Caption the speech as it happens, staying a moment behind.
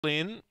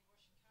in.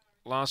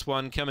 Last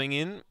one coming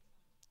in.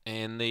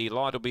 And the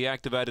light will be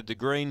activated to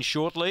green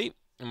shortly.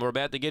 And we're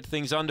about to get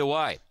things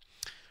underway.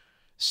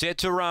 Set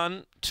to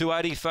run.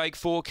 280 Fake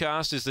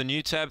Forecast is the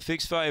new tab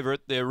fixed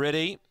favourite. They're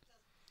ready.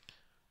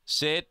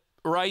 Set.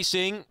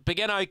 Racing,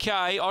 began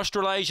okay.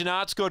 Australasian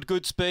Art's got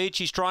good speed.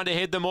 She's trying to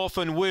head them off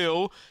and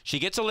will. She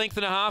gets a length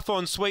and a half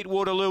on Sweet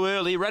Waterloo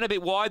early. Ran a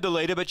bit wide, the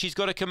leader, but she's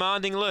got a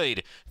commanding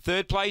lead.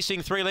 Third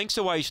placing, 3 lengths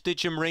away,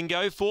 Stitchem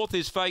Ringo. Fourth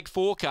is Fake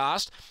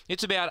Forecast.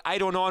 It's about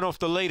 8 or 9 off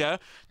the leader.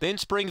 Then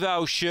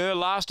Springvale Sure.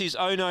 Last is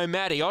Oh No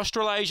Maddie.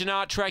 Australasian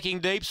Art tracking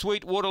deep.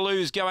 Sweet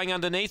Waterloo's going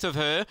underneath of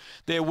her.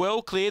 They're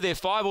well clear. They're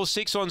 5 or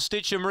 6 on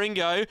Stitchem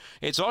Ringo.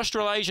 It's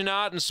Australasian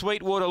Art and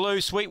Sweet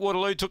Waterloo. Sweet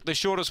Waterloo took the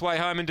shortest way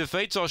home and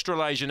defeats Australasian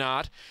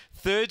Art.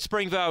 Third,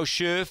 Springvale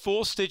Sure.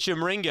 Fourth,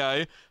 Stitchem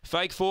Ringo.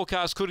 Fake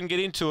Forecast couldn't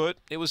get into it.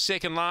 It was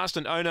second last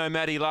and Oh No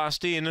Maddie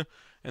last in.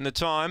 And the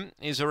time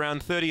is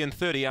around 30 and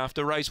 30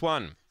 after race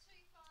 1.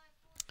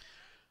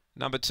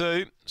 Number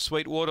 2,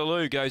 Sweet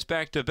Waterloo goes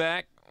back to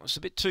back. It was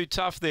a bit too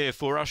tough there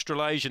for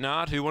Australasian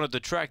Art, who wanted to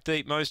track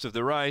deep most of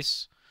the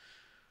race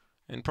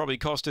and probably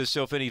cost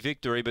herself any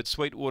victory, but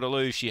Sweet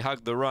Waterloo, she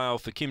hugged the rail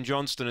for Kim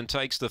Johnston and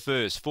takes the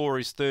first. 4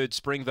 is third,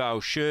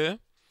 Springvale Sure.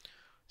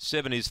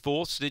 7 is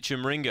fourth,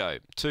 Stitchem Ringo.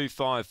 2,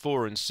 5,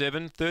 4 and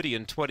 7. 30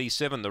 and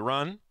 27 the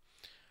run.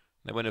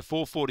 They went a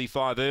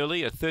 4:45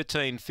 early, a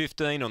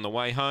 13:15 on the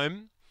way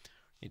home.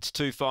 It's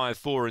 2, 5,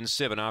 4 and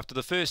 7 after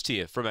the first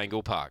here from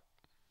Angle-Park.